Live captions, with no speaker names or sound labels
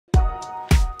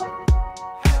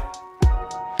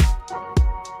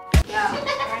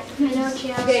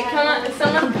Okay, come on.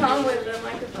 Someone come with the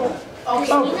microphone.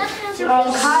 Okay.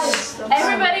 Hi.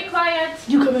 Everybody quiet.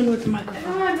 You come in with the microphone.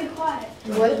 Everyone be quiet.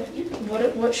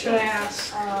 What should I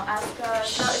ask? Ask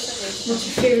What's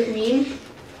your favorite meme?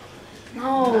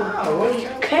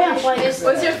 No. Camp.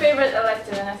 What's your favorite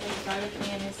elective? And I say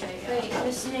photography, and you say. Wait,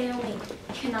 Miss Naomi,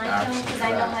 can I film? Because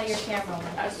I know how your camera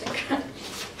works.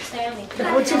 Naomi,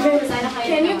 What's your favorite?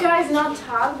 Can you guys not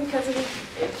talk because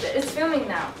it's filming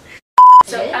now?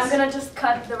 So I'm gonna just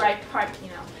cut the right part, you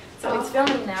know. So it's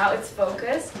filming now. It's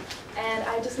focused, and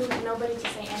I just need nobody to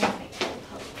say anything.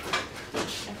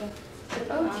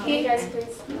 Okay, guys,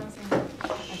 please.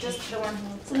 Just the one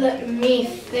who. Let me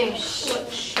think.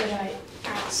 What should I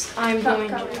ask? I'm going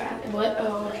to ask. What?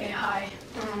 Oh, okay. Hi.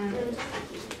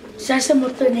 Say some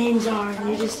what their names are, and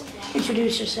you just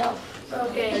introduce yourself.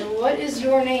 Okay. What is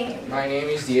your name? My name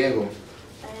is Diego.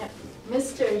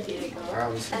 Mr. Diego.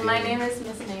 And my name is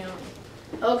Miss Naomi.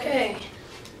 Okay.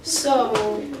 So,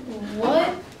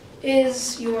 what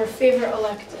is your favorite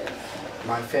elective?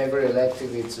 My favorite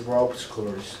elective is ropes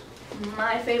course.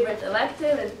 My favorite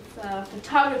elective is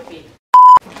photography.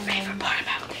 Favorite part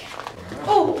about it.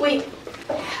 Oh, wait.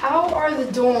 How are the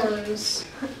dorms?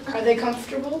 Are they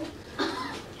comfortable?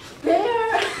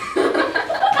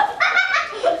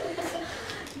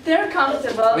 They're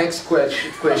comfortable. Next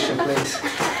question, please.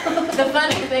 The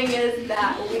funny thing is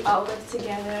that we all live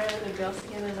together, the girls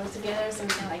together, live together, so we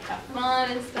can like have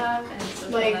fun and stuff and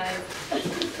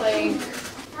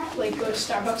Like go to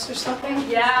Starbucks or something?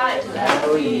 Yeah,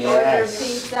 exactly. Oh, yes. Order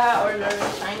pizza, order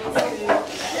Chinese food.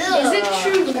 Is it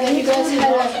true that you guys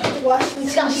had a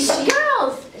Washington DC?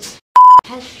 Girls!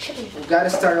 We gotta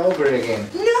start over again.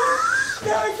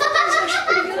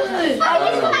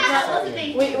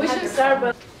 We should start,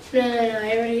 but No, I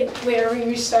already. Wait, are we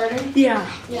restarting? yeah.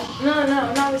 No,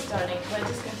 not restarting, but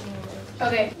just continue.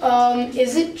 Okay.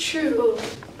 Is it true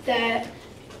that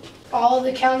all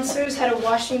the counselors had a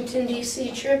Washington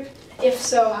DC trip? If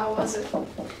so, how was it?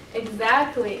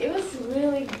 Exactly. It was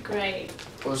really great.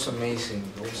 It was amazing.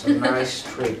 It was a nice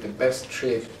trip, the best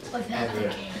trip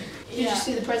ever. Did you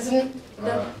see the president?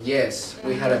 Yes,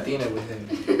 we had a dinner with him.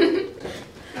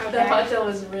 The hotel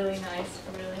was really nice.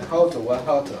 Really. Hotel? What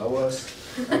hotel? I was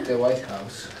at the White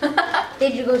House.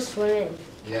 Did you go swimming?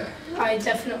 Yeah. I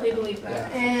definitely believe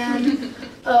that. Yeah. And He's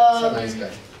a nice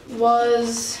guy.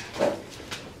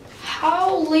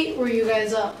 how late were you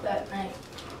guys up that night?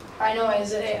 I know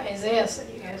Isaiah said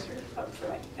you guys were up for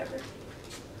like ever.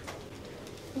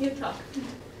 You talk.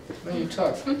 When you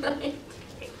talk.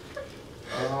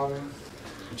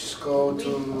 Just go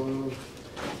to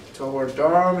our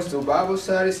dorms, do Bible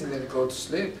studies, and then go to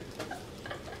sleep.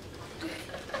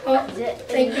 Well,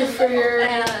 thank you for your.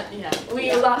 Yeah,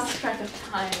 we lost track of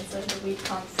time, so we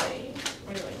can't say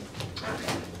really.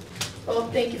 Well,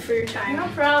 thank you for your time. No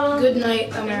problem. Good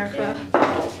night, America.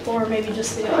 Or maybe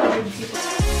just the 100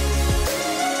 people.